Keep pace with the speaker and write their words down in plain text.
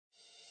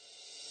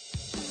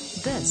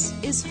This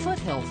is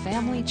Foothill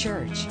Family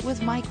Church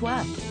with Mike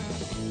Webb.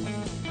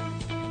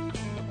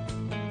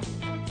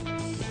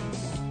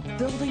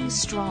 Building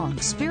strong,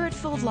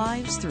 Spirit-filled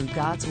lives through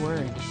God's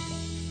Word.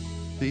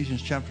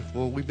 Ephesians chapter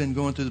 4. We've been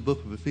going through the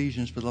book of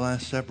Ephesians for the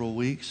last several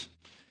weeks.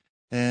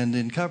 And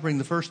in covering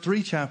the first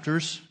three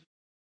chapters,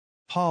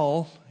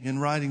 Paul, in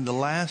writing the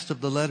last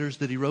of the letters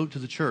that he wrote to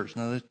the church.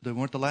 Now, they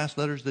weren't the last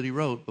letters that he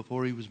wrote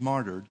before he was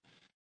martyred,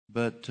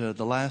 but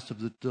the last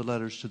of the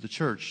letters to the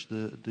church.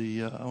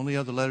 The only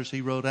other letters he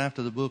wrote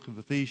after the book of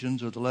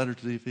Ephesians, or the letter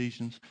to the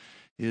Ephesians,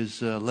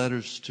 is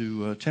letters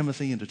to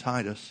Timothy and to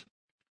Titus.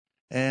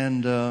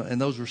 And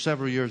those were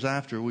several years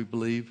after, we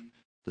believe,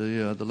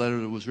 the letter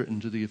that was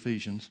written to the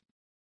Ephesians.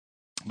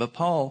 But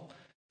Paul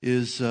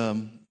is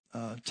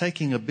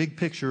taking a big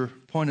picture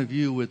point of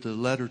view with the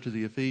letter to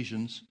the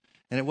Ephesians.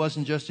 And it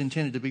wasn't just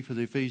intended to be for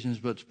the Ephesians,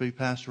 but to be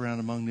passed around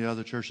among the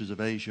other churches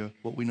of Asia,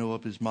 what we know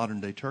of as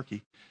modern-day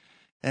Turkey.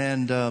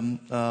 And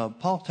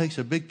Paul takes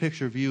a big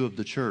picture view of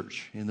the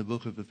church in the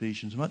book of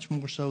Ephesians, much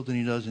more so than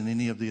he does in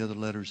any of the other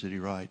letters that he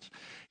writes.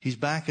 He's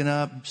backing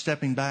up,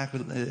 stepping back,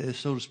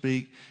 so to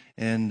speak,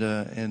 and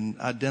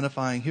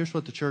identifying here's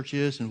what the church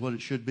is and what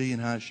it should be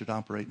and how it should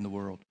operate in the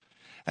world.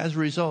 As a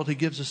result, he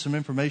gives us some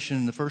information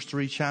in the first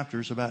three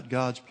chapters about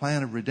God's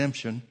plan of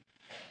redemption,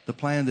 the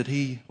plan that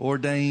he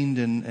ordained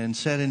and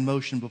set in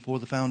motion before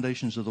the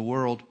foundations of the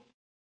world,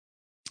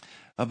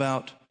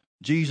 about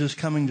Jesus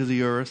coming to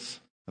the earth,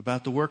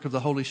 about the work of the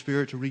Holy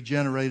Spirit to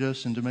regenerate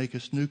us and to make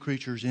us new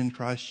creatures in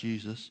Christ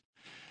Jesus,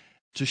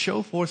 to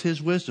show forth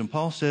his wisdom.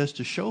 Paul says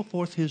to show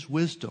forth his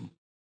wisdom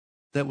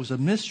that was a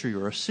mystery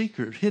or a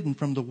secret hidden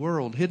from the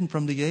world, hidden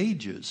from the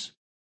ages.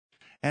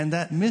 And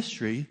that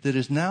mystery that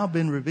has now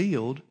been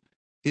revealed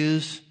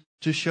is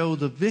to show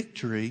the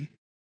victory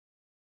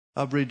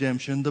of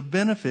redemption, the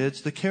benefits,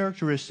 the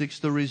characteristics,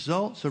 the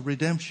results of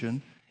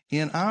redemption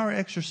in our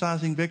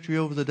exercising victory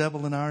over the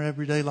devil in our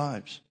everyday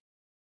lives.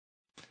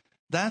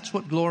 That's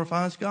what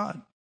glorifies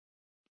God.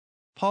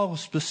 Paul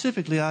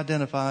specifically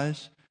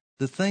identifies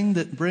the thing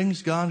that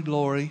brings God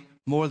glory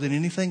more than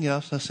anything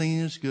else. Now, singing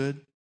is good.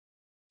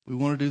 We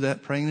want to do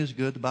that. Praying is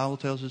good. The Bible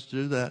tells us to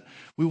do that.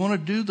 We want to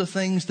do the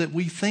things that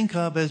we think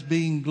of as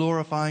being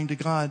glorifying to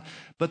God.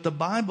 But the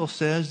Bible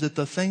says that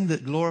the thing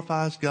that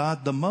glorifies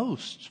God the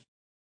most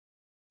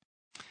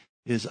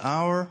is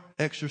our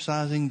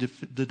exercising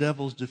the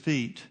devil's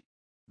defeat,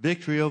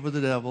 victory over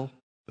the devil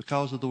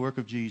because of the work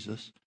of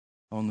Jesus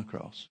on the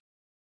cross,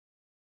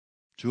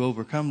 to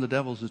overcome the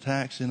devil's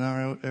attacks in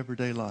our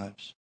everyday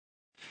lives.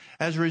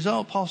 As a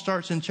result, Paul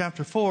starts in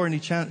chapter 4 and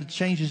he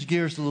changes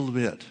gears a little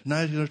bit.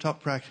 Now he's going to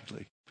talk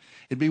practically.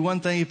 It'd be one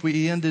thing if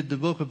we ended the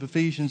book of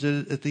Ephesians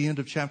at the end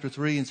of chapter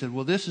 3 and said,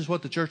 well, this is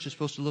what the church is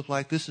supposed to look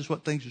like. This is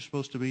what things are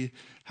supposed to be,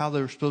 how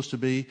they're supposed to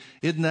be.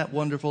 Isn't that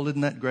wonderful?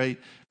 Isn't that great?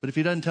 But if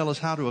he doesn't tell us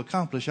how to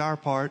accomplish our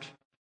part,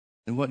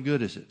 then what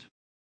good is it?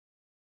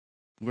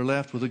 We're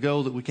left with a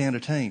goal that we can't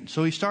attain.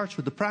 So he starts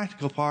with the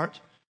practical part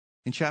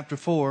in chapter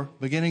 4,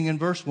 beginning in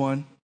verse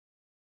 1.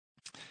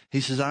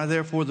 He says, I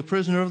therefore, the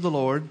prisoner of the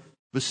Lord,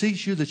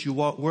 beseech you that you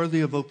walk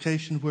worthy of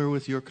vocation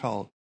wherewith you're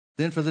called.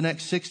 Then for the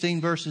next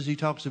 16 verses, he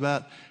talks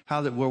about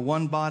how that we're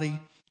one body,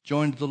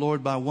 joined to the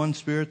Lord by one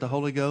Spirit, the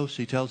Holy Ghost.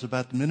 He tells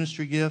about the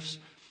ministry gifts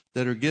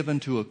that are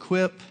given to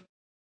equip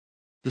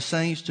the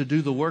saints to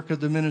do the work of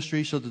the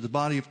ministry so that the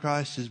body of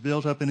Christ is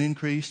built up and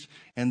increased.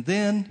 And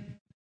then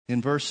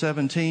in verse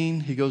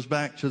 17, he goes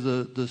back to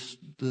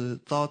the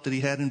thought that he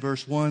had in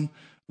verse 1,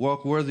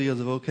 walk worthy of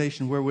the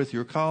vocation wherewith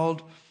you're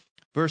called.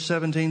 Verse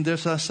 17,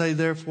 this I say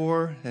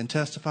therefore, and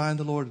testify in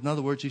the Lord. In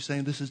other words, he's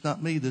saying, this is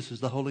not me, this is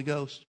the Holy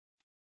Ghost.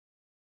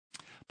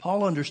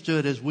 Paul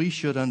understood, as we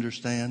should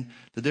understand,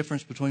 the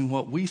difference between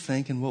what we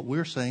think and what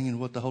we're saying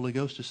and what the Holy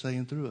Ghost is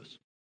saying through us.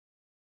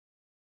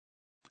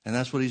 And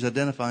that's what he's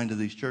identifying to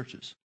these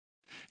churches.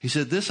 He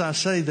said, this I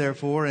say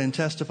therefore, and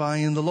testify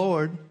in the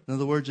Lord. In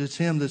other words, it's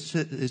him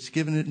it's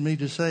given it me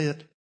to say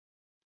it.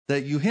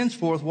 That you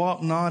henceforth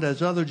walk not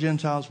as other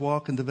Gentiles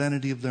walk in the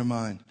vanity of their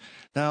mind.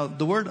 Now,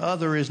 the word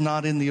other is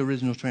not in the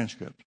original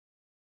transcript.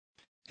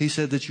 He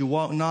said that you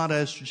walk not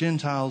as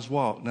Gentiles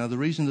walk. Now, the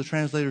reason the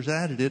translators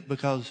added it,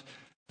 because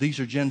these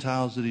are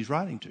Gentiles that he's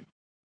writing to.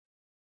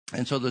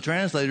 And so the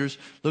translators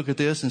look at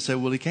this and say,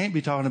 well, he can't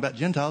be talking about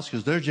Gentiles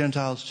because they're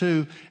Gentiles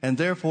too, and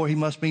therefore he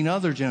must mean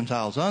other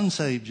Gentiles,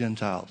 unsaved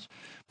Gentiles.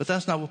 But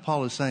that's not what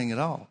Paul is saying at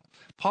all.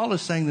 Paul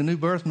is saying the new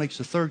birth makes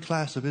a third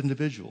class of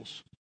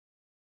individuals.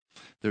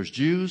 There's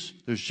Jews,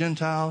 there's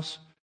Gentiles,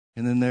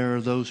 and then there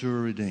are those who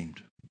are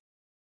redeemed.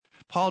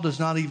 Paul does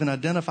not even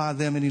identify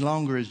them any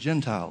longer as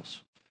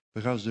Gentiles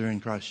because they're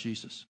in Christ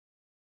Jesus.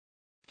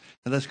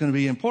 And that's going to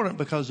be important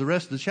because the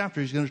rest of the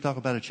chapter he's going to talk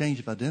about a change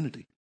of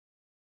identity.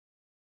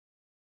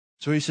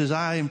 So he says,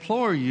 I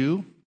implore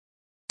you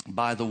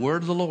by the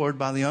word of the Lord,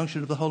 by the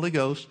unction of the Holy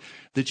Ghost,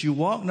 that you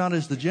walk not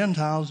as the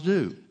Gentiles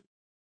do.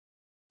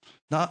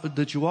 Not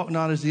that you walk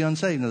not as the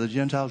unsaved. Now the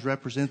Gentiles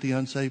represent the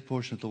unsaved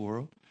portion of the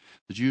world.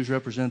 The Jews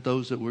represent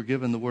those that were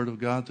given the word of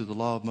God through the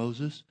law of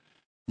Moses,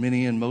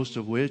 many and most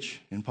of which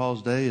in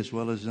Paul's day as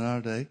well as in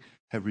our day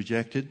have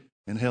rejected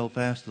and held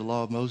fast to the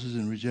law of Moses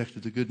and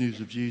rejected the good news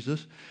of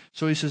Jesus.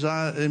 So he says,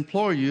 I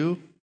implore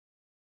you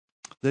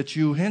that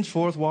you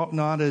henceforth walk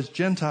not as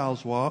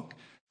Gentiles walk.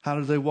 How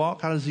do they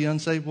walk? How does the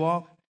unsaved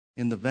walk?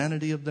 In the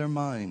vanity of their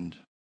mind.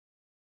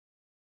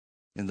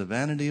 In the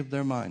vanity of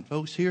their mind.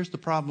 Folks, here's the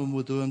problem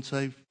with the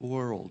unsaved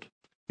world.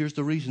 Here's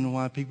the reason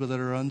why people that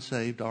are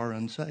unsaved are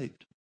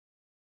unsaved.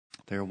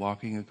 They're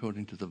walking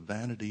according to the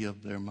vanity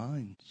of their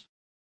minds.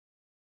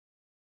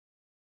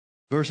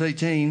 Verse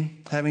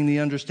 18, having the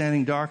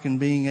understanding darkened,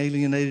 being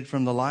alienated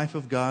from the life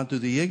of God through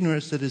the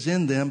ignorance that is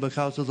in them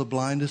because of the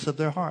blindness of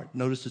their heart.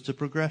 Notice it's a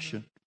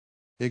progression.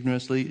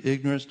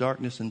 Ignorance,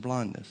 darkness, and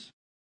blindness.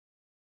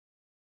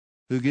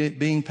 Who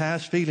being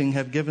past feeling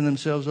have given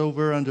themselves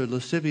over under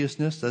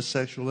lasciviousness, that's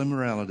sexual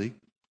immorality,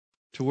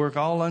 to work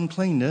all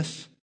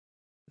uncleanness.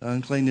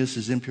 Uncleanness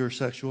is impure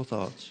sexual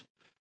thoughts.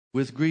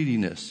 With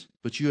greediness,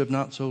 but you have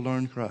not so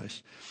learned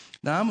Christ.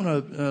 Now I'm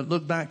going to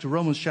look back to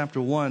Romans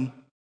chapter 1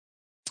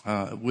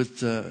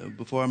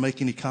 before I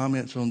make any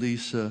comments on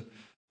these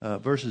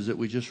verses that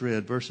we just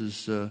read,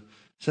 verses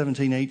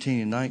 17,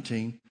 18, and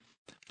 19.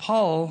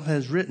 Paul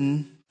has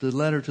written the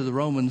letter to the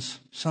Romans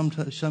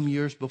some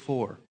years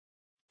before.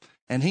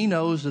 And he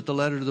knows that the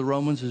letter to the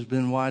Romans has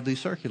been widely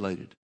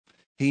circulated.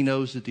 He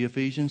knows that the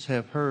Ephesians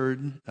have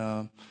heard,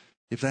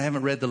 if they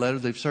haven't read the letter,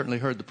 they've certainly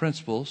heard the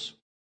principles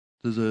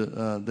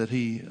that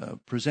he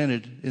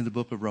presented in the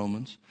book of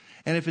Romans.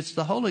 And if it's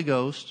the Holy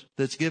Ghost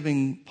that's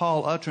giving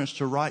Paul utterance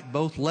to write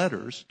both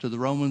letters, to the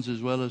Romans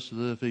as well as to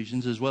the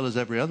Ephesians, as well as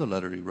every other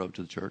letter he wrote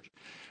to the church,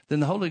 then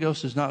the Holy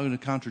Ghost is not going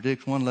to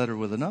contradict one letter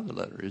with another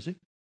letter, is he?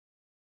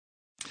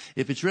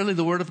 If it's really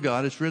the Word of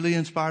God, it's really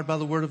inspired by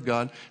the Word of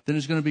God, then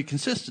there's going to be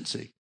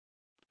consistency.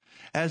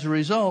 As a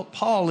result,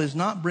 Paul is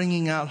not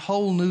bringing out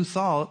whole new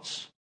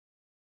thoughts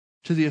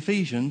to the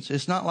Ephesians.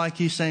 It's not like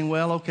he's saying,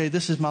 well, okay,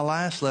 this is my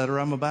last letter.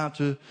 I'm about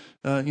to,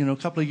 a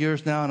couple of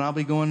years now, and I'll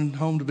be going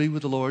home to be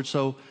with the Lord.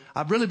 So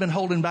I've really been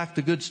holding back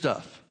the good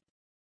stuff.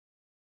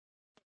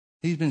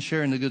 He's been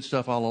sharing the good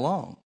stuff all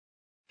along.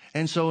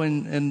 And so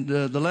in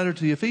the letter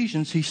to the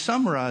Ephesians, he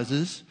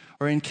summarizes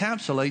or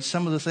encapsulates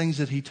some of the things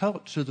that he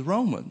taught to the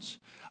Romans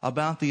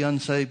about the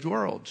unsaved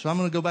world. So I'm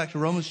going to go back to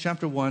Romans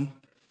chapter 1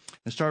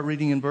 and start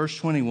reading in verse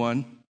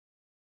 21.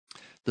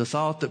 The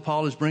thought that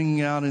Paul is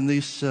bringing out in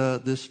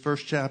this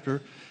first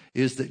chapter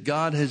is that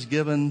God has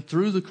given,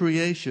 through the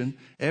creation,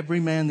 every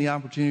man the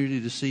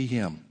opportunity to see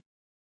him.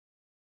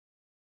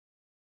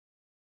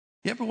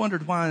 You ever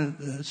wondered why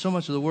so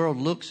much of the world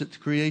looks at the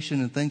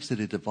creation and thinks that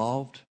it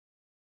evolved?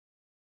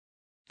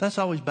 That's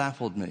always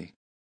baffled me.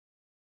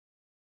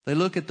 They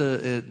look at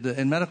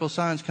and medical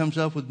science comes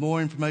up with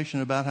more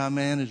information about how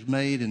man is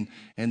made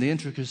and the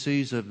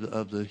intricacies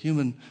of the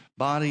human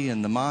body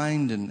and the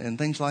mind and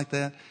things like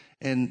that.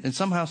 And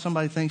somehow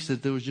somebody thinks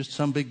that there was just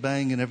some big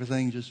bang and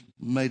everything just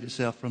made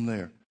itself from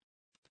there.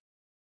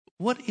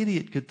 What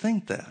idiot could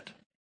think that?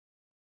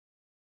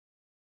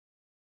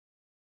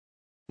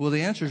 Well,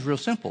 the answer is real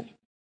simple.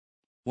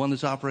 One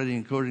that's operating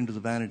according to the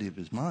vanity of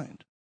his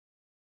mind.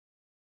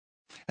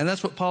 And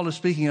that's what Paul is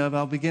speaking of.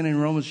 I'll begin in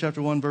Romans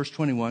chapter 1, verse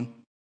 21.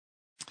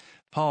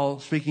 Paul,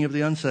 speaking of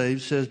the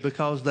unsaved, says,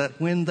 because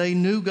that when they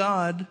knew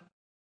God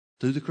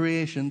through the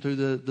creation, through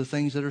the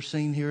things that are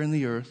seen here in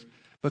the earth,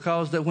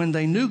 because that when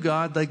they knew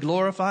God, they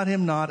glorified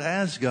him not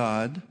as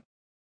God.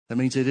 That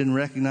means they didn't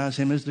recognize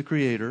him as the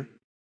creator.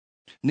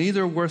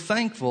 Neither were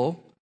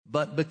thankful,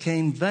 but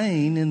became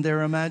vain in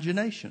their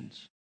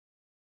imaginations.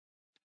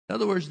 In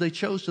other words, they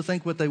chose to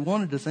think what they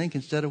wanted to think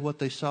instead of what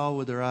they saw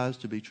with their eyes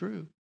to be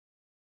true.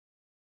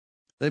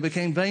 They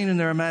became vain in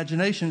their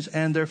imaginations,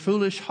 and their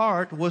foolish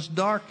heart was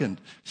darkened.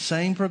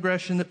 Same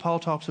progression that Paul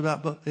talks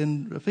about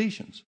in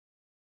Ephesians.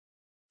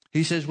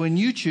 He says when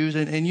you choose,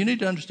 and you need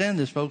to understand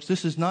this, folks,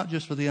 this is not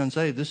just for the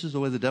unsaved. This is the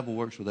way the devil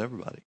works with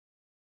everybody.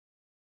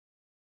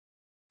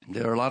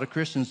 There are a lot of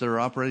Christians that are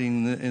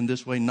operating in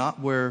this way,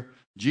 not where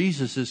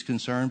Jesus is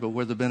concerned, but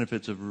where the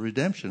benefits of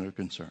redemption are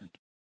concerned.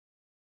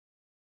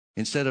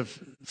 Instead of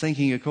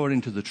thinking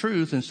according to the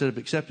truth, instead of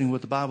accepting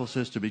what the Bible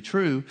says to be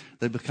true,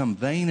 they become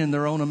vain in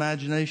their own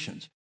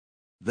imaginations.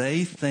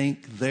 They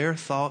think their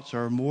thoughts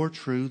are more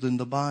true than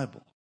the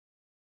Bible.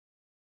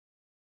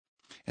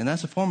 And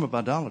that's a form of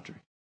idolatry.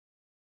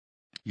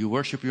 You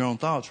worship your own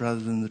thoughts rather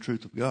than the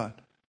truth of God.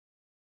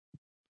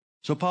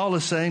 So Paul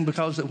is saying,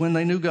 because that when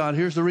they knew God,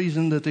 here's the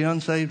reason that the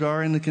unsaved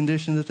are in the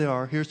condition that they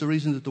are. Here's the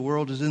reason that the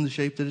world is in the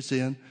shape that it's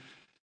in.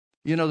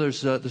 You know,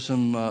 there's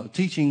some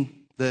teaching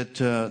that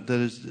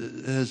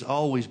has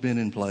always been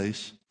in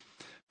place,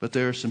 but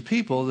there are some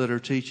people that are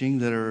teaching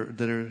that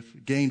are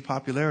gained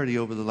popularity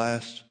over the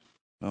last,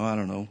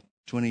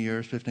 20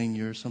 years, 15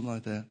 years, something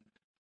like that.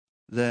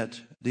 That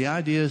the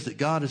idea is that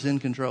God is in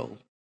control.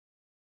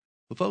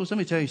 Well, folks, let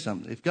me tell you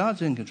something. If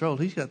God's in control,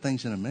 he's got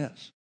things in a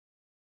mess.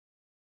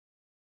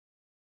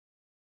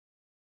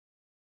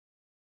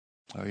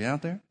 Are you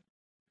out there?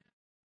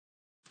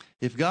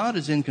 If God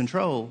is in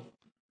control,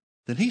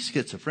 then he's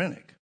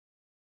schizophrenic.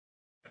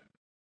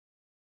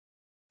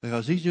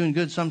 Because he's doing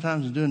good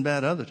sometimes and doing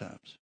bad other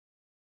times.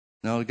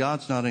 No,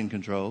 God's not in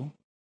control.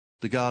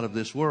 the god of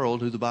this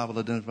world, who the Bible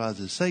identifies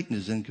as Satan,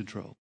 is in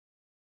control.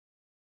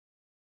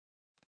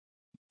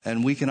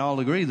 And we can all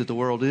agree that the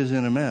world is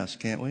in a mess,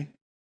 can't we?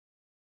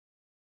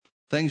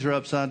 Things are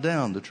upside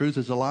down. The truth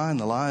is a lie, and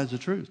the lie is the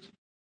truth.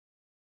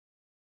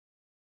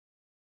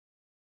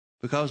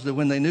 Because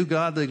when they knew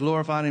God, they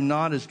glorified him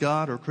not as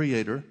God or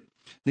creator.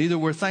 Neither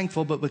were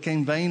thankful, but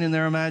became vain in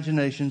their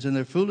imaginations, and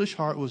their foolish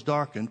heart was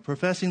darkened.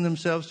 Professing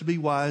themselves to be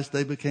wise,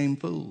 they became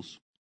fools,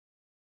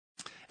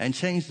 and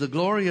changed the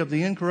glory of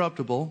the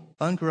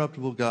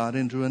uncorruptible God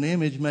into an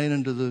image made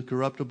unto the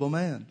corruptible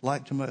man,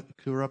 like to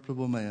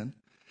corruptible man,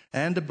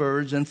 and to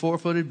birds and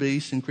four-footed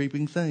beasts and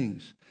creeping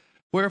things.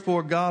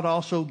 Wherefore God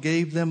also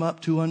gave them up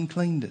to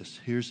uncleanness.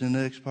 Here's the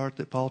next part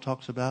that Paul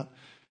talks about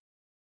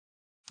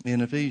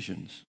in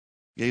Ephesians.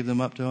 Gave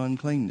them up to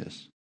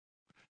uncleanness.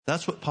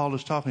 That's what Paul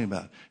is talking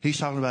about. He's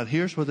talking about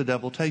here's where the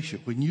devil takes you.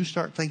 When you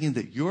start thinking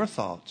that your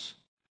thoughts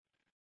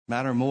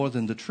matter more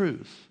than the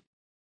truth,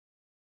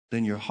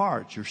 then your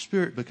heart, your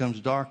spirit becomes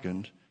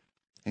darkened,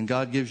 and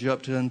God gives you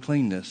up to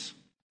uncleanness.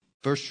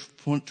 Verse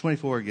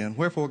 24 again.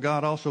 Wherefore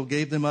God also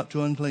gave them up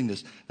to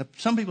uncleanness. Now,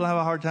 some people have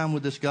a hard time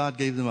with this God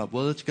gave them up.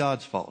 Well, it's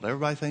God's fault.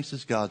 Everybody thinks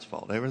it's God's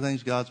fault.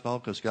 Everything's God's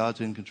fault because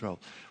God's in control.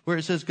 Where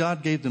it says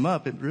God gave them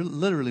up, it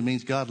literally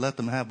means God let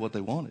them have what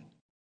they wanted.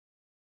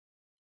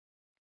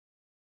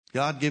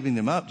 God giving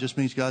them up just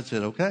means God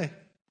said, okay,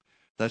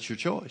 that's your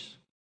choice.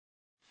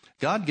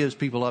 God gives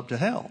people up to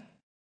hell.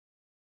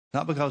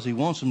 Not because he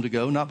wants them to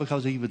go, not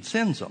because he even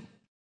sends them,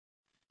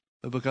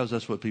 but because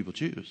that's what people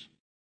choose.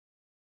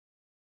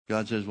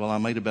 God says, well, I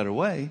made a better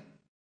way.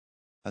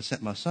 I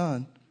sent my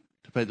son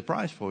to pay the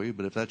price for you,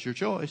 but if that's your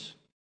choice,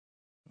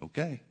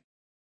 okay.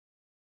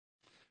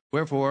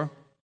 Wherefore,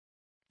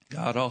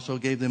 God also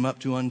gave them up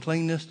to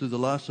uncleanness through the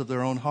lust of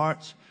their own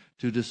hearts,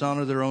 to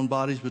dishonor their own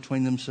bodies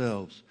between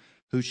themselves,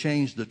 who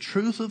changed the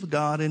truth of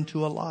God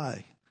into a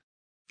lie.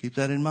 Keep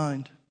that in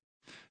mind.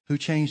 Who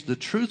changed the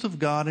truth of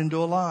God into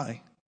a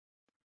lie.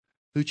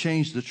 Who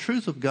changed the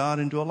truth of God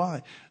into a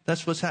lie.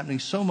 That's what's happening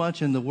so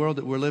much in the world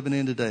that we're living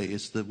in today.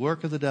 It's the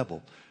work of the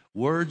devil.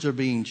 Words are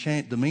being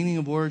changed. The meaning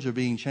of words are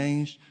being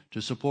changed to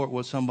support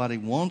what somebody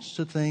wants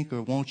to think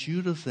or wants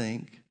you to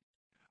think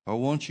or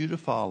wants you to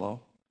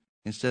follow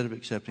instead of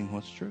accepting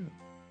what's true.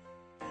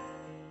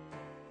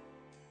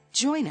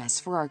 Join us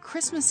for our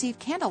Christmas Eve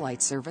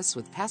candlelight service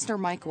with Pastor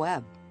Mike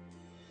Webb.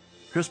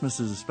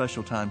 Christmas is a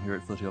special time here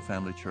at Foothill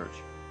Family Church.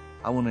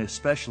 I want to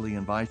especially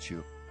invite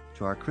you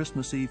to our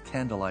Christmas Eve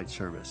candlelight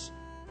service.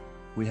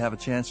 We have a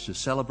chance to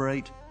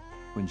celebrate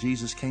when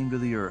Jesus came to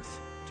the earth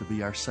to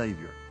be our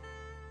Savior.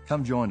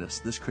 Come join us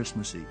this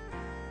Christmas Eve.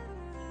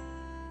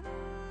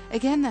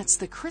 Again, that's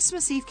the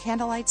Christmas Eve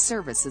candlelight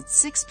service at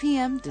 6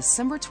 p.m.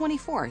 December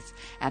 24th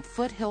at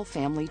Foothill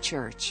Family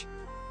Church.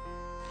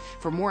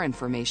 For more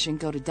information,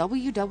 go to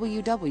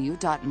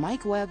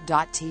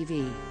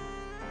www.mikeweb.tv.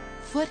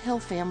 Foothill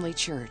Family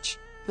Church,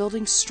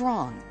 building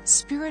strong,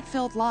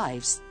 spirit-filled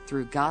lives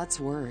through God's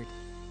Word.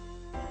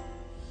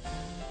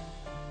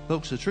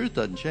 Folks, the truth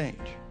doesn't change.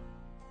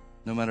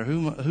 No matter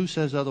who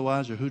says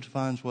otherwise or who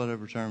defines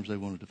whatever terms they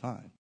want to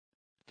define.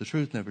 The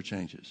truth never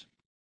changes.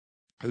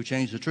 Who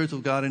changed the truth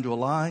of God into a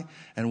lie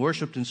and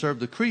worshiped and served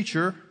the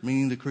creature,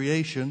 meaning the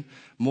creation,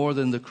 more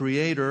than the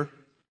Creator,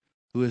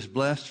 who is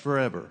blessed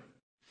forever.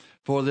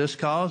 For this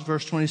cause,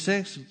 verse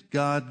 26,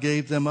 God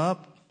gave them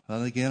up,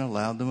 and again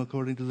allowed them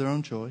according to their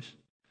own choice.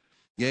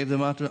 Gave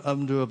them up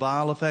to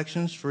vile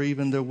affections, for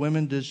even their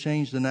women did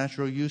change the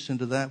natural use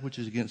into that which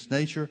is against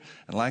nature.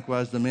 And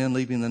likewise the men,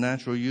 leaving the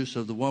natural use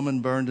of the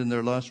woman, burned in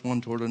their lust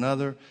one toward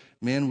another.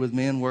 Men with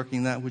men,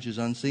 working that which is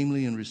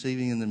unseemly, and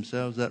receiving in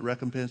themselves that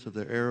recompense of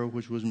their error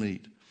which was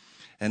meet.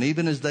 And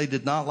even as they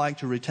did not like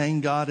to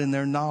retain God in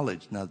their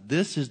knowledge. Now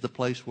this is the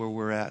place where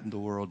we're at in the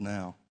world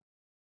now.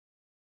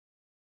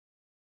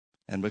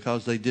 And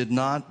because they did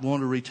not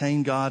want to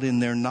retain God in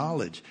their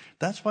knowledge,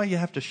 that's why you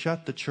have to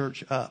shut the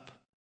church up.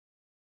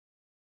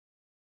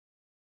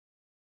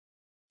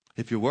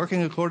 If you're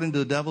working according to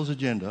the devil's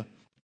agenda,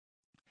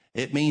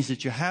 it means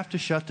that you have to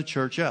shut the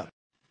church up.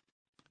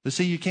 But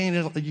see, you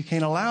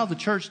can't allow the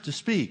church to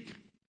speak.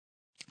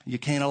 You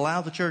can't allow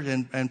the church,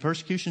 and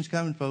persecution's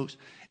coming, folks.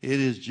 It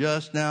is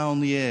just now on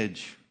the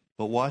edge.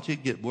 But watch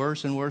it get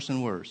worse and worse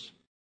and worse.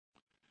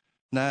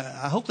 Now,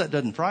 I hope that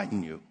doesn't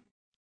frighten you.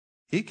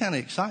 It kind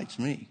of excites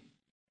me.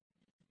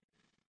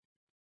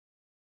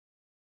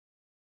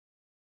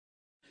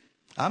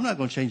 I'm not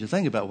going to change a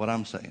thing about what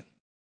I'm saying.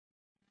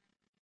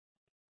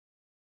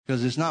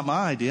 Because it's not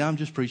my idea. I'm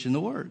just preaching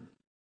the word.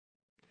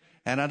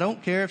 And I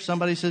don't care if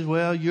somebody says,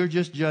 well, you're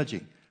just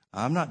judging.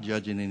 I'm not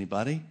judging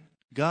anybody.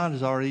 God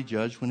has already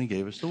judged when he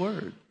gave us the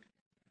word.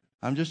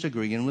 I'm just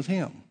agreeing with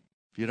him.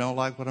 If you don't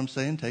like what I'm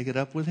saying, take it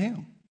up with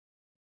him.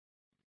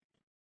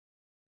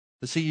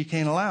 But see, you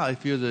can't allow,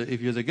 if you're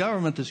the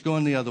government that's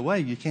going the other way,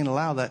 you can't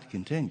allow that to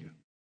continue.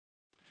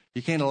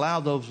 You can't allow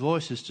those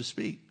voices to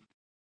speak.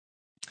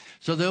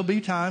 So there'll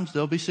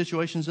be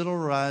situations that'll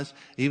arise,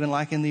 even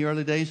like in the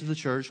early days of the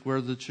church, where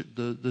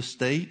the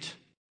state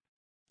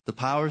The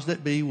powers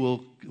that be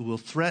will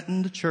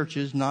threaten the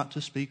churches not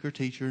to speak or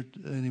teach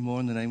anymore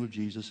in the name of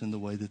Jesus in the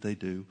way that they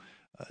do,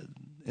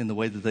 in the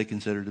way that they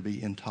consider to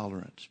be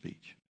intolerant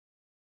speech.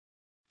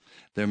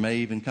 There may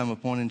even come a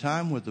point in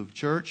time where the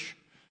church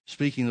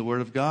speaking the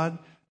word of God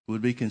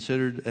would be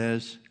considered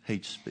as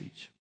hate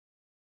speech.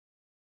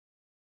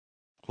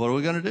 What are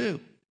we going to do?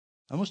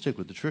 I'm going to stick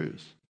with the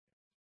truth.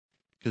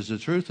 Because the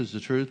truth is the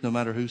truth no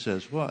matter who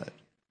says what.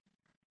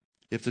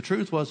 If the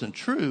truth wasn't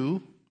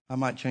true, I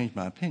might change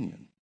my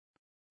opinion.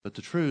 But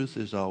the truth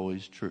is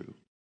always true.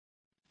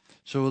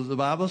 So the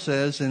Bible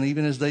says, and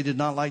even as they did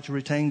not like to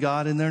retain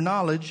God in their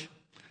knowledge,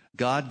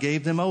 God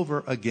gave them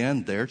over,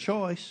 again, their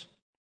choice.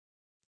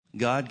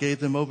 God gave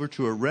them over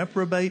to a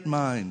reprobate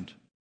mind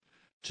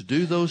to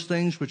do those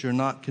things which are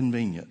not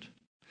convenient.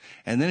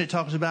 And then it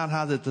talks about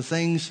how that the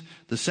things,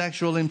 the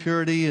sexual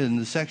impurity and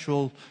the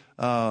sexual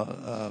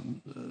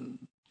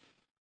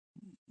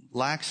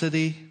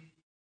laxity,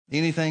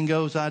 anything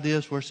goes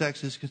ideas where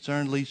sex is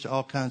concerned leads to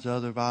all kinds of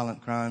other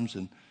violent crimes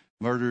and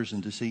murders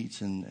and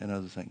deceits and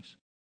other things.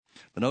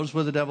 But notice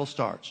where the devil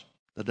starts.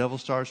 The devil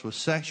starts with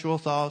sexual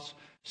thoughts,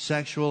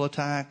 sexual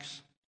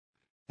attacks,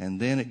 and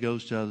then it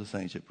goes to other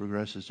things. It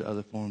progresses to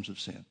other forms of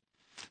sin.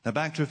 Now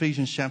back to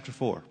Ephesians chapter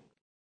 4.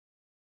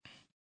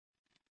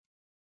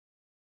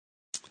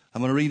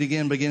 I'm going to read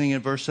again beginning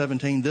at verse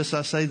 17. This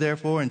I say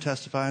therefore and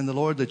testify in the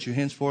Lord that you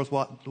henceforth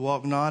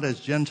walk not as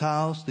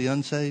Gentiles, the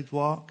unsaved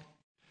walk,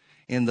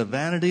 in the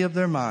vanity of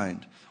their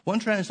mind. One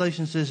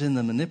translation says in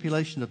the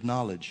manipulation of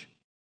knowledge.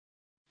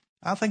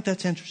 I think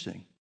that's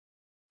interesting.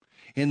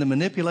 In the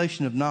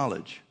manipulation of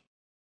knowledge.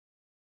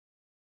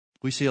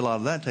 We see a lot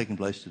of that taking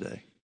place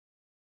today.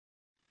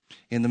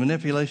 In the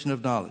manipulation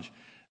of knowledge.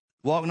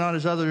 Walk not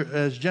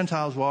as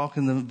Gentiles walk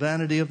in the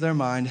vanity of their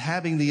mind,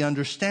 having the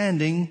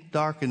understanding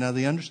darkened. Now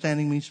the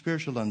understanding means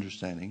spiritual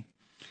understanding.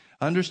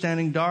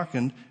 Understanding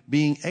darkened,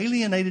 being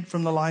alienated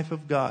from the life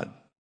of God.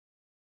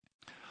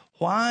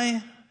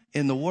 Why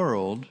in the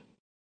world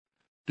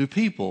do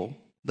people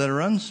that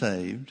are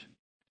unsaved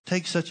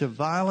take such a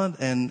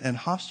violent and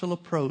hostile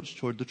approach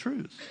toward the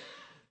truth?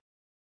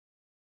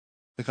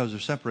 Because they're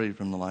separated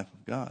from the life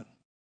of God.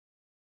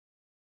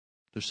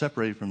 They're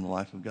separated from the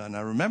life of God.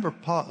 Now remember,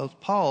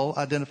 Paul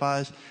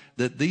identifies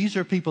that these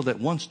are people that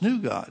once knew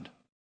God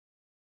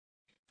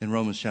in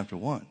Romans chapter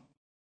 1.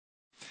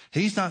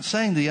 He's not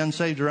saying the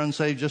unsaved are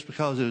unsaved just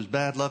because it was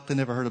bad luck they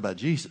never heard about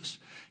Jesus.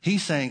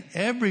 He's saying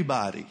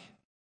everybody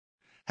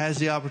has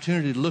the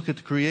opportunity to look at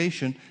the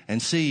creation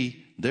and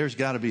see there's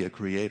got to be a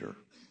creator.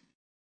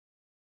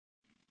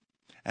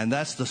 And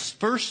that's the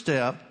first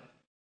step,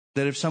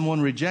 that if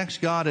someone rejects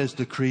God as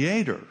the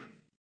creator,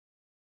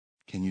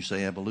 can you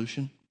say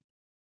evolution?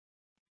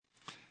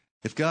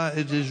 If God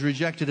is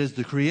rejected as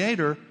the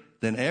creator,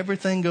 then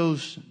everything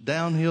goes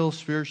downhill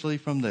spiritually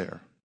from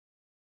there.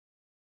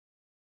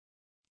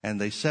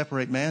 And they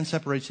separate, man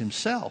separates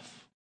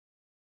himself.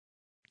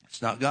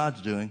 It's not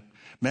God's doing.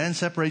 Man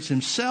separates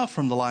himself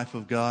from the life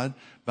of God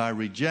by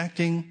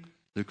rejecting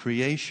the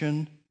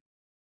creation,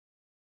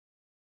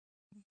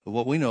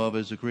 what we know of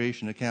as the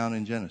creation account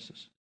in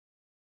Genesis.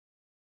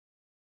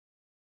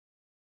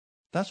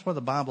 That's why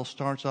the Bible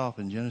starts off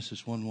in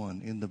Genesis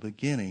 1:1. In the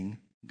beginning,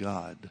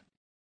 God.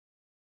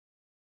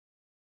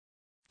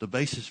 The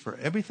basis for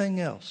everything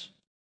else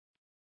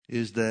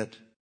is that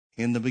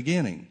in the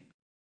beginning,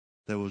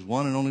 there was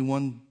one and only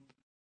one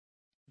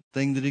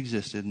thing that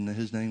existed, and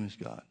his name is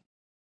God.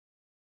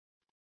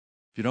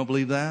 If you don't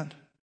believe that,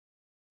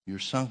 you're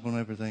sunk on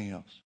everything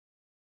else.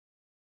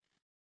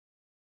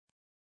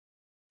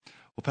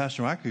 Well,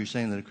 Pastor Mike, you're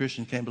saying that a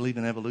Christian can't believe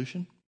in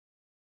evolution?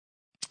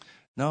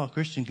 No, a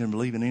Christian can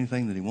believe in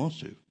anything that he wants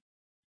to,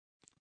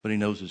 but he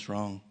knows it's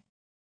wrong.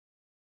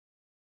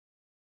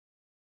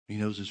 He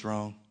knows it's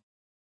wrong.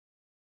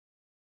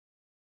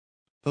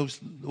 Folks,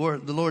 the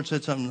Lord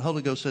said something, the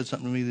Holy Ghost said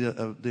something to me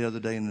the other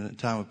day in the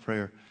time of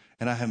prayer,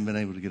 and I haven't been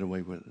able to get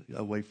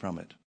away from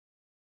it.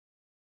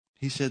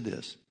 He said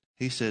this.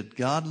 He said,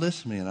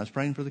 godless men, I was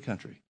praying for the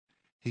country.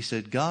 He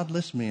said,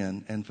 godless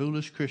men and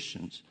foolish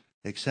Christians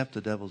accept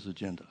the devil's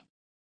agenda.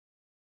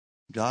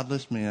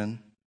 Godless men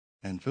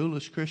and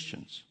foolish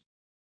Christians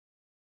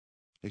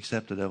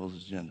accept the devil's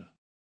agenda.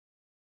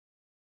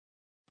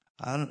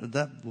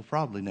 That will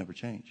probably never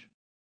change.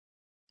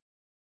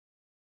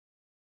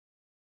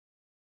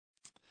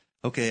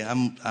 Okay,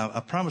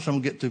 I promise I'm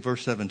going to get to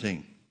verse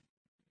 17.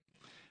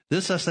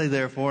 This I say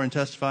therefore and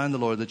testify in the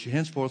Lord that you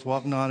henceforth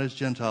walk not as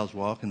Gentiles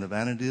walk in the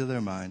vanity of their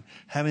mind,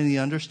 having the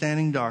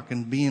understanding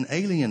darkened, being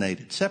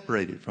alienated,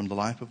 separated from the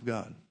life of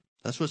God.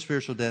 That's what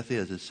spiritual death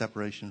is. It's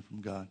separation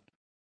from God.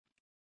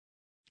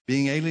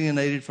 Being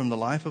alienated from the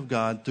life of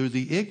God through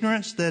the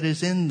ignorance that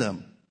is in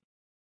them.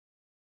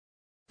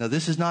 Now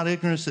this is not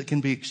ignorance that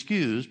can be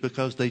excused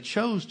because they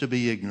chose to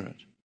be ignorant.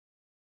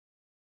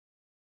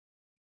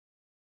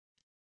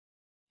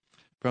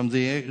 Through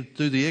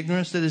the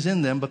ignorance that is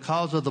in them,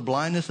 because of the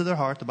blindness of their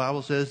heart. The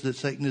Bible says that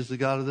Satan is the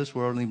god of this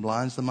world, and he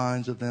blinds the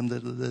minds of them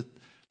that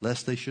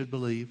lest they should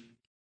believe.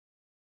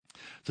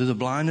 through the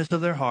blindness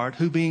of their heart,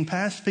 who being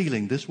past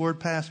feeling, this word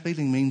past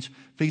feeling means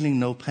feeling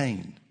no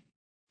pain.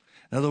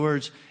 In other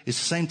words, it's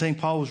the same thing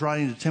Paul was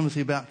writing to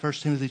Timothy about, 1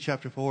 Timothy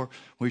chapter 4,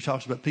 where he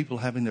talks about people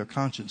having their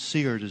conscience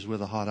seared as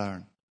with a hot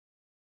iron.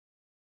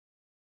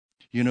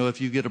 You know,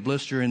 if you get a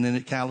blister and then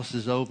it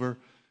calluses over,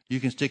 you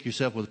can stick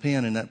yourself with a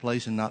pin in that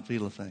place and not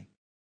feel a thing.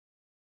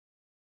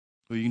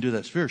 Well, you can do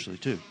that spiritually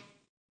too.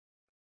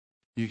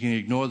 You can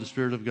ignore the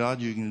Spirit of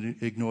God. You can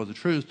ignore the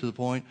truth to the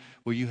point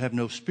where you have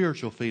no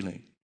spiritual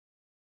feeling.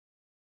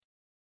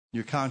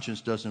 Your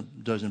conscience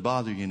doesn't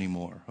bother you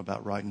anymore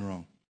about right and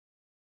wrong.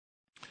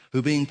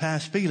 Who being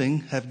past feeling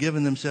have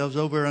given themselves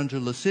over unto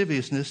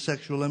lasciviousness,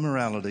 sexual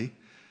immorality,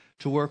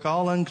 to work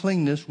all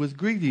uncleanness with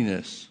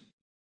greediness.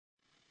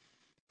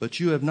 But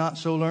you have not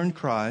so learned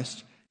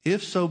Christ,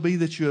 if so be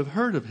that you have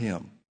heard of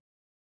him.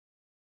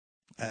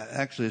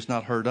 Actually, it's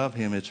not heard of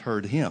him, it's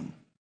heard him.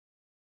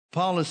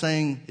 Paul is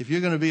saying, if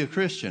you're going to be a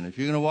Christian, if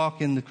you're going to walk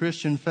in the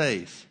Christian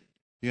faith,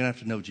 you're going to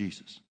have to know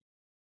Jesus.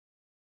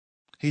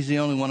 He's the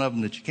only one of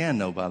them that you can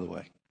know, by the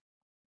way.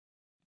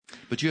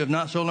 But you have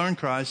not so learned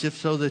Christ, if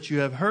so that you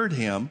have heard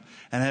him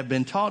and have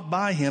been taught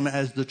by him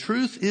as the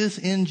truth is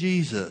in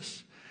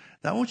Jesus.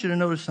 Now, I want you to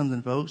notice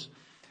something, folks.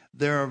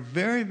 There are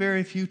very,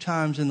 very few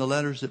times in the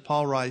letters that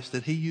Paul writes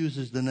that he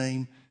uses the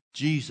name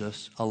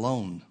Jesus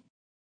alone.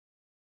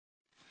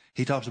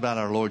 He talks about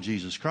our Lord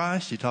Jesus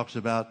Christ. He talks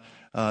about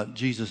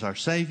Jesus our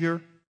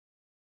Savior,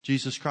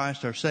 Jesus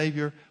Christ our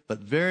Savior. But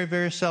very,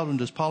 very seldom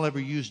does Paul ever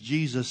use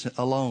Jesus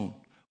alone.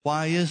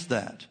 Why is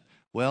that?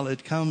 Well,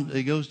 it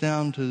goes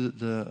down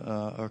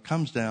to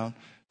comes down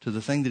to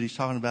the thing that he's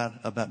talking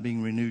about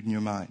being renewed in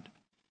your mind.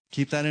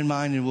 Keep that in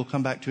mind, and we'll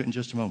come back to it in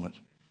just a moment.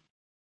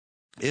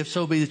 If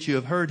so be that you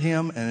have heard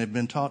him and have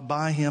been taught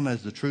by him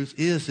as the truth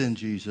is in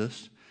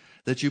Jesus,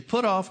 that you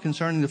put off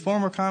concerning the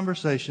former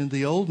conversation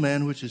the old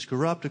man which is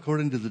corrupt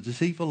according to the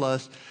deceitful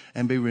lust,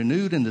 and be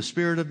renewed in the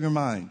spirit of your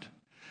mind.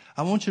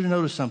 I want you to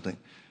notice something.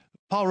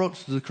 Paul wrote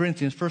to the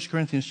Corinthians, 1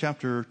 Corinthians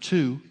chapter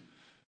 2,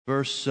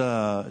 verse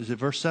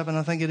 7,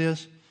 I think it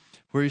is,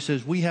 where he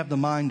says, we have the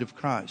mind of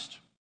Christ.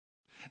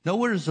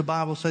 Nowhere does the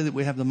Bible say that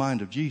we have the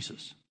mind of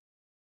Jesus.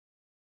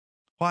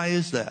 Why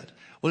is that?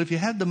 Well, if you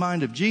had the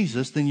mind of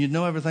Jesus, then you'd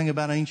know everything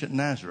about ancient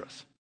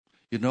Nazareth.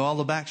 You'd know all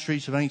the back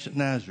streets of ancient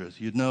Nazareth.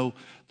 You'd know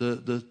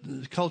the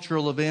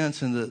cultural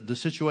events and the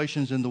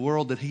situations in the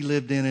world that he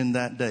lived in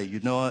that day.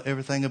 You'd know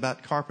everything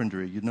about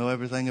carpentry. You'd know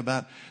everything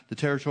about the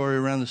territory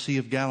around the Sea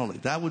of Galilee.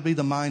 That would be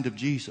the mind of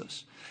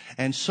Jesus.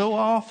 And so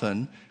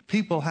often,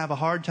 Christians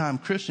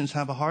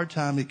have a hard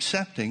time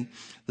accepting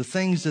the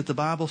things that the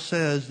Bible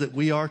says that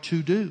we are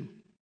to do.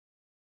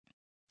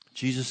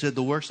 Jesus said,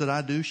 the works that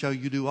I do shall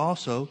you do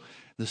also.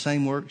 The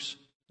same works,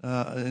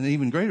 and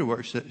even greater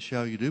works that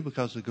shall you do,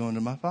 because they're going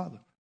to my Father.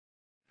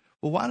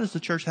 Well, why does the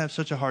church have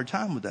such a hard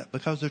time with that?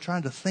 Because they're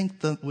trying to think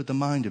with the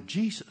mind of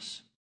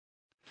Jesus.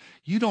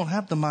 You don't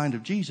have the mind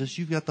of Jesus.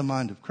 You've got the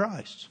mind of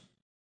Christ.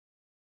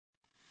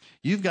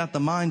 You've got the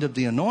mind of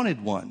the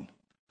Anointed One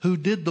who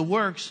did the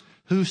works,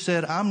 who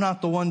said, I'm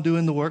not the one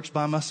doing the works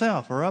by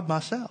myself or of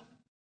myself.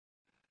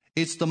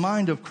 It's the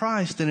mind of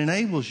Christ that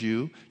enables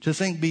you to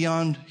think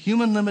beyond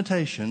human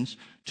limitations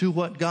to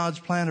what God's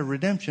plan of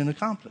redemption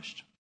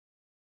accomplished.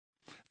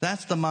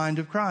 That's the mind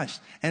of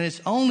Christ. And it's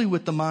only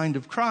with the mind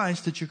of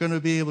Christ that you're going to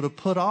be able to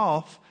put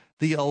off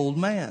the old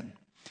man.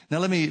 Now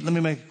let me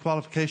make a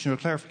qualification or a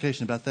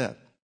clarification about that.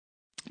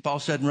 Paul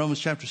said in Romans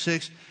chapter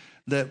 6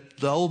 that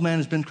the old man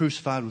has been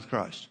crucified with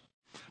Christ.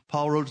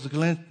 Paul wrote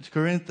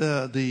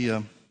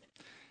to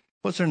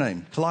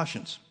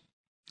Colossians.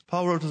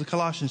 Paul wrote to the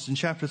Colossians in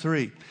chapter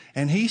 3,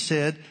 and he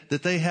said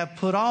that they have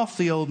put off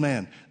the old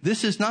man.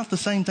 This is not the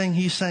same thing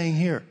he's saying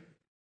here.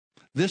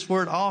 This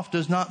word off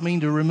does not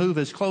mean to remove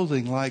his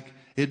clothing like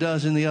it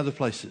does in the other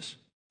places.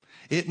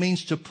 It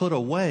means to put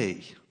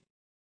away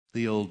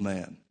the old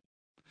man.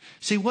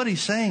 See, what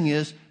he's saying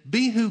is,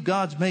 be who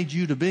God's made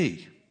you to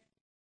be.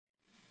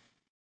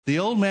 The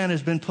old man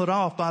has been put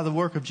off by the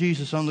work of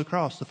Jesus on the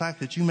cross, the fact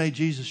that you made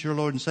Jesus your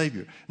Lord and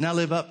Savior. Now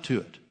live up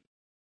to it.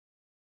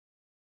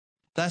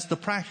 That's the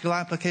practical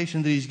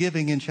application that he's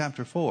giving in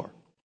chapter 4.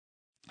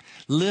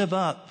 Live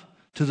up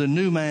to the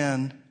new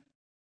man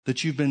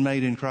that you've been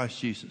made in Christ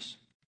Jesus.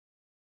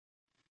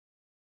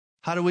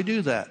 How do we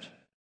do that?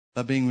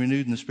 By being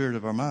renewed in the spirit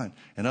of our mind.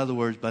 In other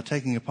words, by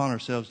taking upon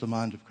ourselves the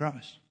mind of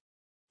Christ.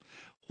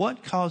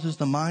 What causes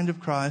the mind of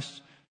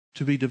Christ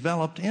to be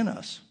developed in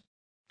us?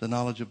 The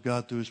knowledge of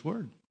God through his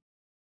word.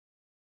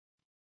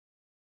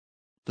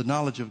 The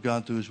knowledge of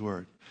God through his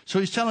word. So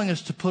he's telling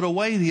us to put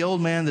away the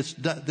old man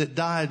that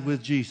died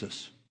with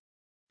Jesus.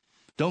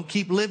 Don't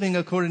keep living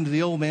according to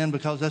the old man,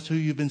 because that's who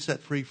you've been set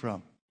free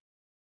from.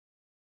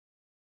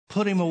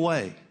 Put him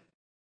away.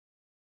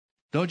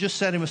 Don't just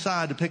set him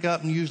aside to pick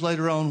up and use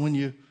later on when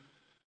you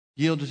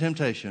yield to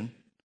temptation,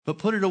 but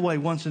put it away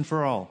once and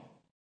for all.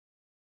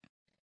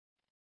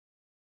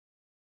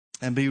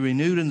 And be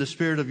renewed in the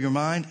spirit of your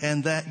mind,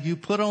 and that you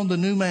put on the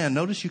new man.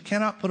 Notice you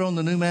cannot put on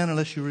the new man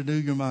unless you renew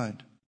your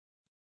mind.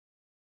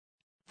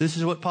 This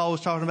is what Paul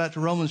was talking about to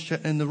Romans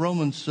in the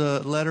Romans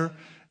letter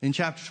in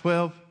chapter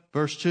 12,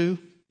 verse 2.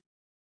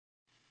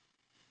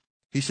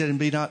 He said, and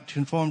be not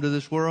conformed to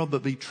this world,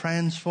 but be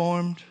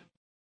transformed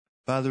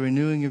by the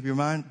renewing of your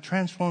mind.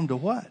 Transformed to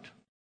what?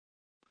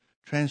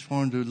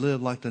 Transformed to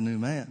live like the new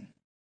man.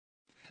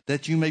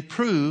 That you may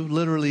prove,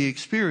 literally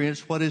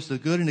experience, what is the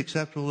good and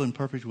acceptable and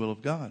perfect will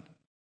of God.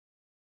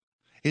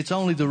 It's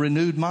only the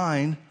renewed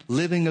mind,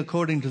 living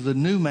according to the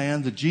new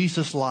man, the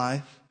Jesus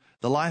life,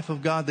 the life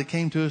of God that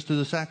came to us through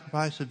the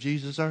sacrifice of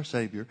Jesus our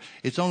Savior.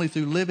 It's only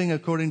through living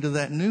according to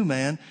that new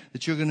man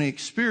that you're going to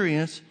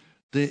experience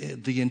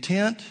the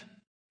intent,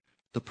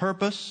 the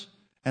purpose,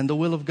 and the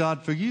will of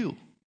God for you.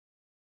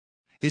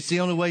 It's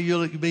the only way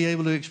you'll be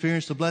able to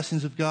experience the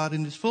blessings of God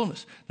in His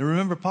fullness. Now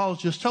remember, Paul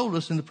just told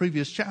us in the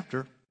previous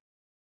chapter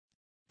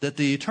that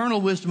the eternal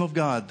wisdom of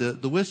God,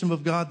 the wisdom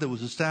of God that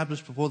was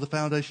established before the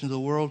foundation of the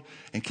world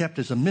and kept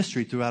as a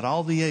mystery throughout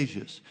all the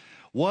ages,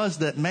 was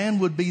that man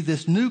would be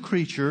this new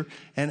creature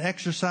and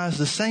exercise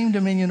the same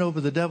dominion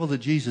over the devil that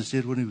Jesus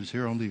did when He was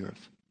here on the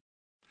earth.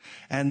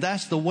 And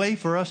that's the way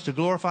for us to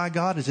glorify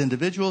God as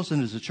individuals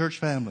and as a church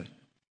family.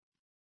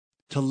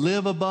 To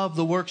live above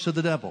the works of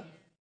the devil.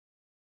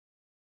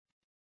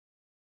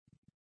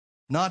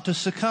 Not to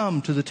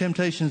succumb to the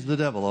temptations of the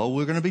devil. Oh,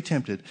 we're going to be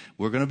tempted.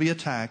 We're going to be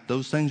attacked.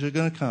 Those things are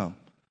going to come.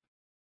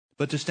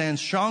 But to stand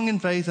strong in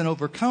faith and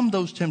overcome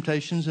those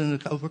temptations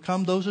and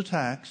overcome those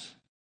attacks.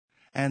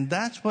 And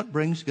that's what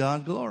brings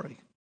God glory.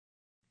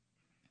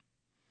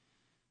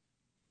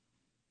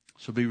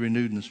 So be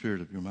renewed in the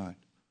spirit of your mind.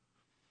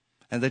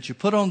 And that you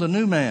put on the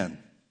new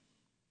man,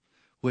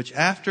 which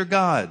after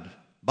God,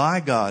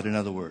 by God in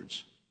other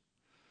words,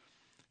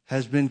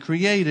 has been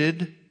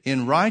created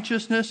in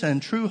righteousness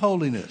and true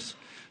holiness.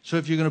 So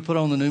if you're going to put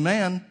on the new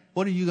man,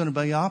 what are you going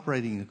to be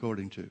operating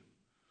according to?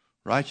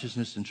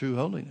 Righteousness and true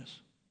holiness.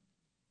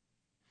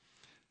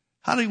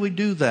 How do we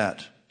do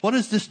that? What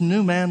does this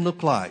new man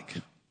look like?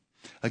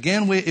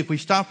 Again, if we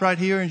stopped right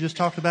here and just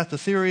talked about the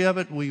theory of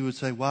it, we would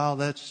say, wow,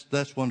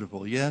 that's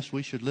wonderful. Yes,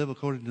 we should live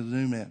according to the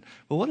new man.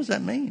 But what does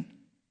that mean?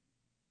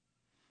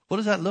 What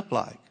does that look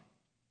like?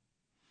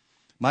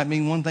 Might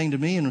mean one thing to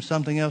me and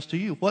something else to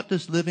you. What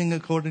does living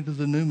according to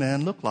the new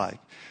man look like?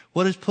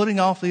 What does putting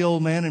off the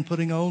old man and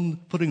putting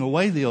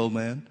away the old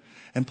man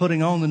and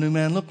putting on the new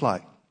man look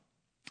like?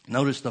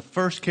 Notice the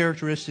first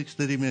characteristics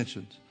that he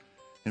mentions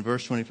in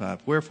verse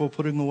 25. Wherefore,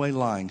 putting away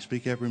lying,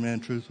 speak every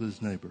man truth with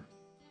his neighbor.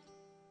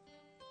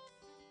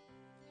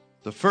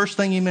 The first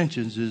thing he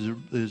mentions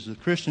is a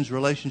Christian's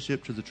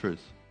relationship to the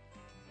truth.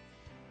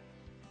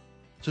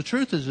 So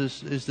truth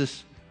is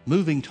this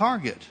moving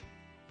target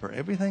for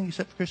everything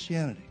except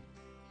Christianity.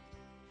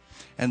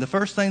 And the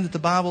first thing that the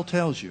Bible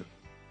tells you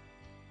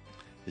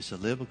is to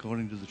live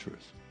according to the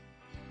truth.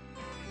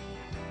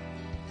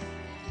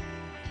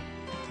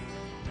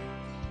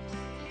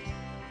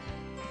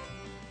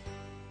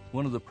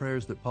 One of the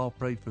prayers that Paul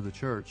prayed for the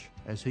church,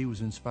 as he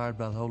was inspired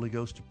by the Holy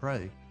Ghost to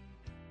pray,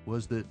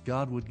 was that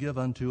God would give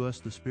unto us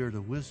the spirit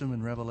of wisdom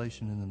and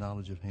revelation in the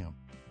knowledge of Him.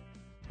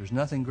 There's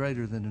nothing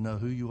greater than to know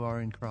who you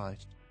are in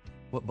Christ,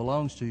 what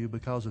belongs to you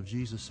because of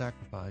Jesus'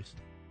 sacrifice,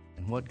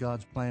 and what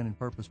God's plan and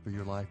purpose for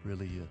your life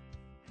really is.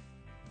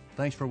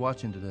 Thanks for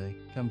watching today.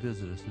 Come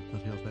visit us at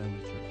Foothill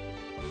Family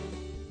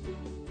Church.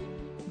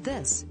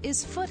 This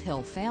is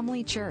Foothill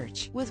Family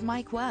Church with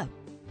Mike Webb.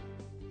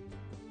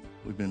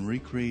 We've been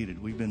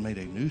recreated. We've been made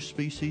a new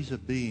species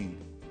of being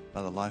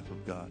by the life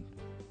of God.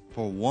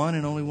 For one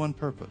and only one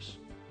purpose,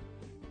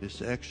 is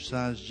to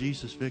exercise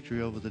Jesus'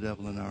 victory over the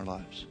devil in our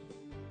lives.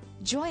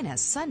 Join us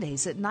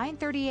Sundays at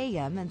 9:30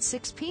 a.m. and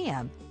 6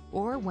 p.m.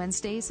 or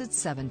Wednesdays at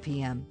 7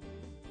 p.m.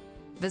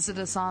 Visit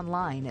us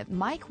online at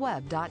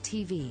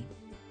mikewebb.tv.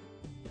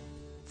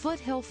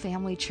 Foothill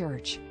Family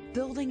Church,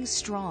 building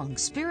strong,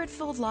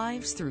 Spirit-filled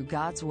lives through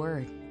God's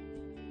Word.